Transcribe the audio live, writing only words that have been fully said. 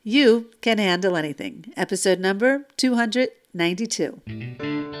You Can Handle Anything, episode number 292.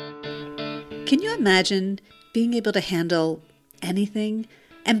 Can you imagine being able to handle anything?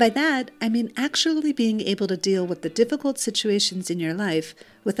 And by that, I mean actually being able to deal with the difficult situations in your life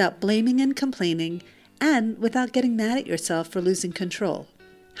without blaming and complaining, and without getting mad at yourself for losing control.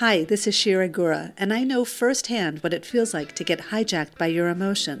 Hi, this is Shira Gura, and I know firsthand what it feels like to get hijacked by your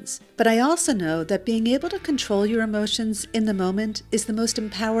emotions. But I also know that being able to control your emotions in the moment is the most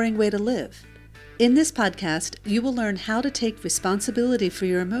empowering way to live. In this podcast, you will learn how to take responsibility for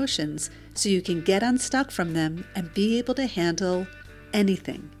your emotions so you can get unstuck from them and be able to handle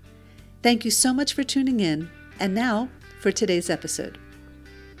anything. Thank you so much for tuning in, and now for today's episode.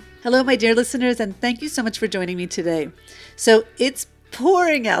 Hello, my dear listeners, and thank you so much for joining me today. So it's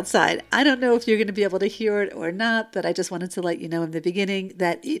pouring outside. I don't know if you're going to be able to hear it or not, but I just wanted to let you know in the beginning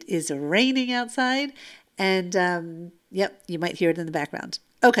that it is raining outside, and you might hear it in the background.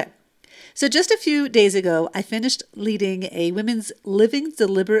 Okay. So just a few days ago, I finished leading a women's Living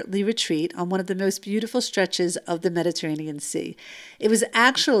Deliberately retreat on one of the most beautiful stretches of the Mediterranean Sea. It was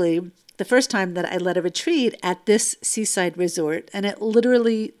actually the first time that I led a retreat at this seaside resort, and it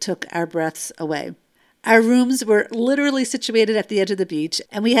literally took our breaths away. Our rooms were literally situated at the edge of the beach,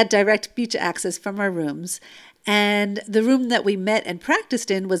 and we had direct beach access from our rooms. And the room that we met and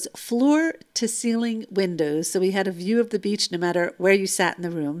practiced in was floor-to-ceiling windows, so we had a view of the beach no matter where you sat in the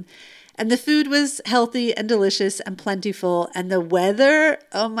room. And the food was healthy and delicious and plentiful, and the weather,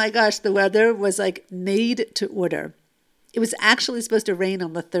 oh my gosh, the weather was like made to order. It was actually supposed to rain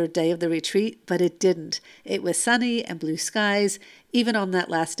on the third day of the retreat, but it didn't. It was sunny and blue skies, even on that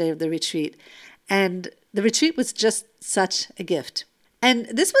last day of the retreat. And the retreat was just such a gift. And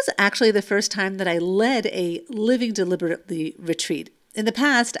this was actually the first time that I led a Living Deliberately retreat. In the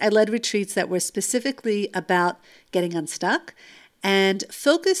past, I led retreats that were specifically about getting unstuck and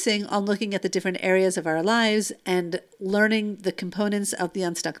focusing on looking at the different areas of our lives and learning the components of the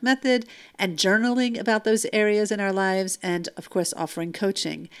Unstuck method and journaling about those areas in our lives and, of course, offering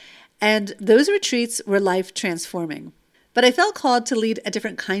coaching. And those retreats were life transforming. But I felt called to lead a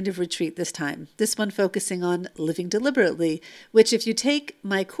different kind of retreat this time, this one focusing on living deliberately, which if you take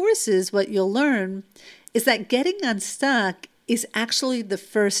my courses, what you'll learn is that getting unstuck is actually the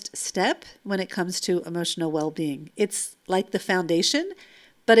first step when it comes to emotional well-being. It's like the foundation,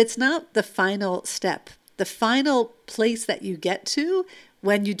 but it's not the final step. The final place that you get to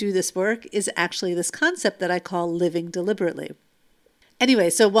when you do this work is actually this concept that I call living deliberately. Anyway,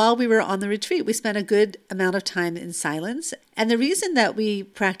 so while we were on the retreat, we spent a good amount of time in silence. And the reason that we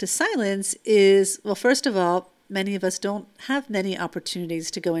practice silence is, well, first of all, many of us don't have many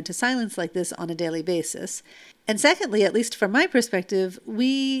opportunities to go into silence like this on a daily basis. And secondly, at least from my perspective,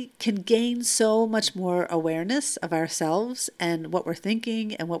 we can gain so much more awareness of ourselves and what we're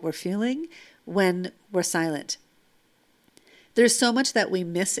thinking and what we're feeling when we're silent. There's so much that we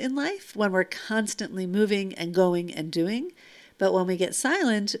miss in life when we're constantly moving and going and doing. But when we get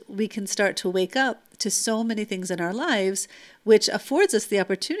silent, we can start to wake up to so many things in our lives, which affords us the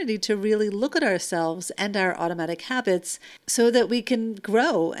opportunity to really look at ourselves and our automatic habits so that we can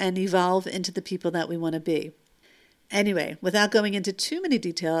grow and evolve into the people that we want to be. Anyway, without going into too many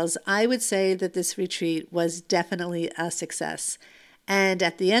details, I would say that this retreat was definitely a success. And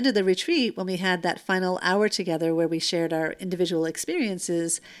at the end of the retreat, when we had that final hour together where we shared our individual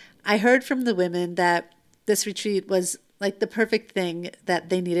experiences, I heard from the women that this retreat was like the perfect thing that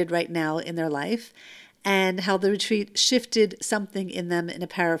they needed right now in their life, and how the retreat shifted something in them in a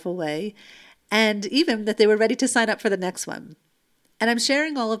powerful way, and even that they were ready to sign up for the next one. And I'm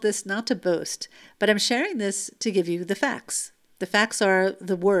sharing all of this not to boast, but I'm sharing this to give you the facts. The facts are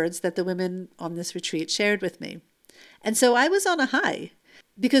the words that the women on this retreat shared with me. And so I was on a high,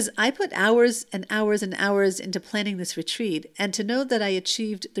 because I put hours and hours and hours into planning this retreat, and to know that I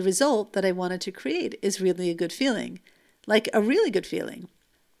achieved the result that I wanted to create is really a good feeling. Like a really good feeling.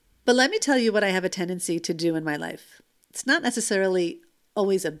 But let me tell you what I have a tendency to do in my life. It's not necessarily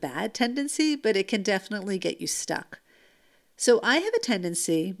always a bad tendency, but it can definitely get you stuck. So I have a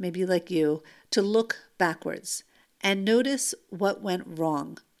tendency, maybe like you, to look backwards and notice what went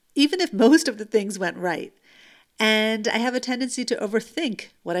wrong, even if most of the things went right. And I have a tendency to overthink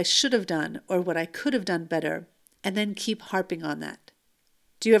what I should have done or what I could have done better, and then keep harping on that.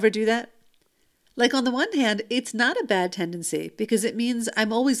 Do you ever do that? Like on the one hand, it's not a bad tendency because it means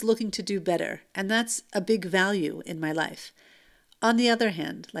I'm always looking to do better, and that's a big value in my life. On the other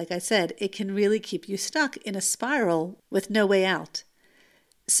hand, like I said, it can really keep you stuck in a spiral with no way out.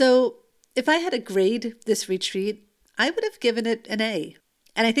 So if I had to grade this retreat, I would have given it an A,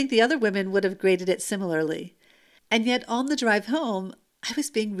 and I think the other women would have graded it similarly. And yet on the drive home, I was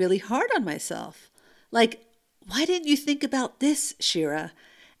being really hard on myself. Like, why didn't you think about this, Shira?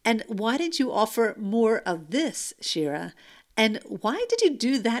 And why didn't you offer more of this, Shira? And why did you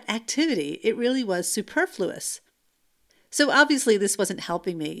do that activity? It really was superfluous. So obviously this wasn't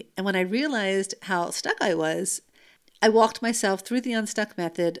helping me. And when I realized how stuck I was, I walked myself through the Unstuck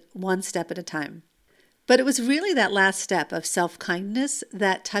method one step at a time. But it was really that last step of self-kindness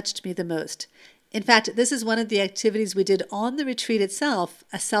that touched me the most. In fact, this is one of the activities we did on the retreat itself,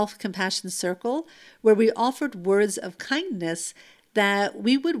 a self-compassion circle, where we offered words of kindness that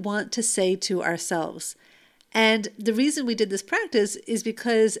we would want to say to ourselves. And the reason we did this practice is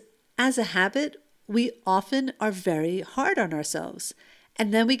because as a habit, we often are very hard on ourselves.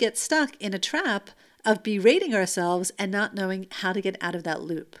 And then we get stuck in a trap of berating ourselves and not knowing how to get out of that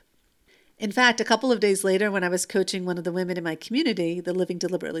loop. In fact, a couple of days later, when I was coaching one of the women in my community, the Living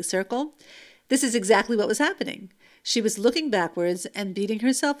Deliberately Circle, this is exactly what was happening. She was looking backwards and beating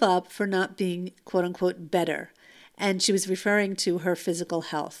herself up for not being, quote unquote, better. And she was referring to her physical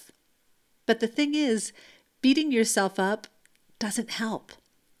health. But the thing is, beating yourself up doesn't help.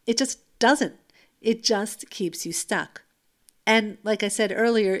 It just doesn't. It just keeps you stuck. And like I said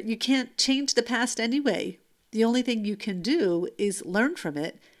earlier, you can't change the past anyway. The only thing you can do is learn from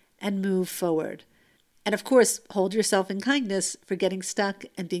it and move forward. And of course, hold yourself in kindness for getting stuck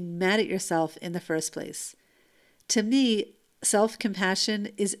and being mad at yourself in the first place. To me, self-compassion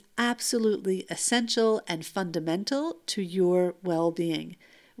is absolutely essential and fundamental to your well-being,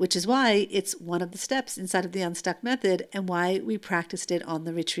 which is why it's one of the steps inside of the Unstuck method and why we practiced it on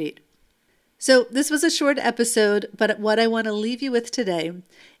the retreat. So this was a short episode, but what I want to leave you with today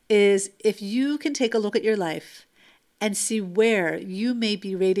is if you can take a look at your life and see where you may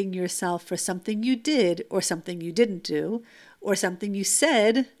be rating yourself for something you did or something you didn't do, or something you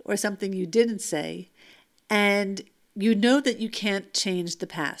said or something you didn't say, and you know that you can't change the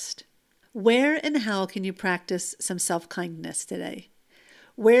past. Where and how can you practice some self-kindness today?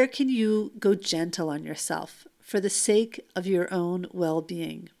 Where can you go gentle on yourself for the sake of your own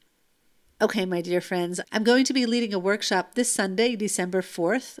well-being? Okay, my dear friends, I'm going to be leading a workshop this Sunday, December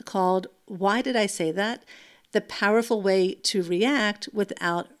 4th, called Why Did I Say That? The Powerful Way to React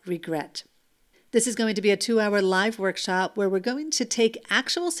Without Regret. This is going to be a 2-hour live workshop where we're going to take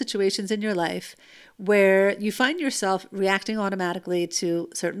actual situations in your life where you find yourself reacting automatically to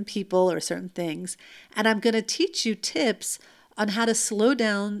certain people or certain things. And I'm going to teach you tips on how to slow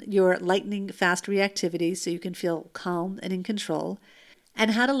down your lightning fast reactivity so you can feel calm and in control,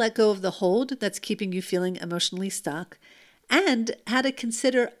 and how to let go of the hold that's keeping you feeling emotionally stuck, and how to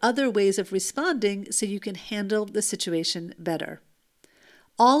consider other ways of responding so you can handle the situation better.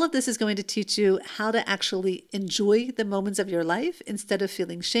 All of this is going to teach you how to actually enjoy the moments of your life instead of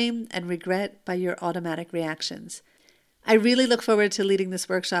feeling shame and regret by your automatic reactions. I really look forward to leading this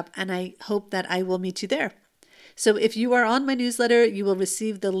workshop, and I hope that I will meet you there. So if you are on my newsletter, you will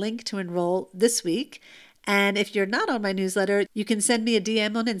receive the link to enroll this week. And if you're not on my newsletter, you can send me a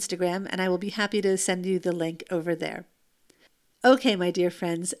DM on Instagram, and I will be happy to send you the link over there. Okay, my dear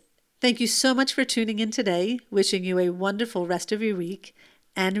friends, thank you so much for tuning in today. Wishing you a wonderful rest of your week.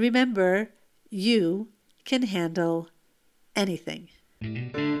 And remember, you can handle anything.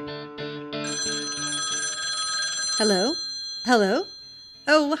 Hello? Hello?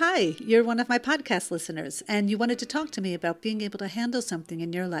 Oh, hi. You're one of my podcast listeners, and you wanted to talk to me about being able to handle something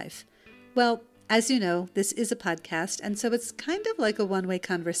in your life. Well, as you know, this is a podcast, and so it's kind of like a one-way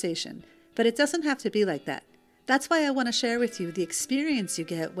conversation, but it doesn't have to be like that. That's why I want to share with you the experience you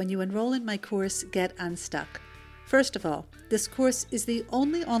get when you enroll in my course, Get Unstuck. First of all, this course is the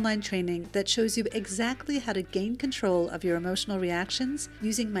only online training that shows you exactly how to gain control of your emotional reactions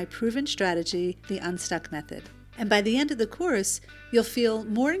using my proven strategy, the Unstuck method. And by the end of the course, you'll feel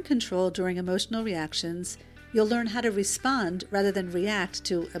more in control during emotional reactions. You'll learn how to respond rather than react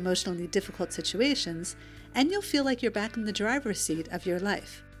to emotionally difficult situations, and you'll feel like you're back in the driver's seat of your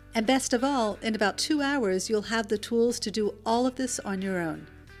life. And best of all, in about 2 hours, you'll have the tools to do all of this on your own.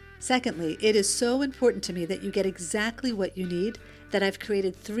 Secondly, it is so important to me that you get exactly what you need that I've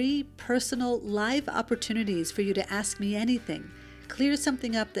created 3 personal live opportunities for you to ask me anything, clear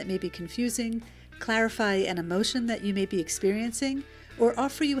something up that may be confusing, clarify an emotion that you may be experiencing, or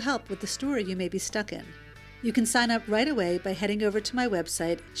offer you help with the story you may be stuck in. You can sign up right away by heading over to my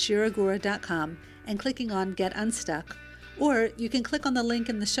website, shiragora.com, and clicking on Get Unstuck, or you can click on the link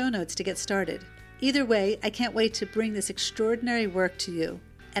in the show notes to get started. Either way, I can't wait to bring this extraordinary work to you,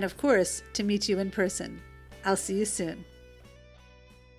 and of course, to meet you in person. I'll see you soon.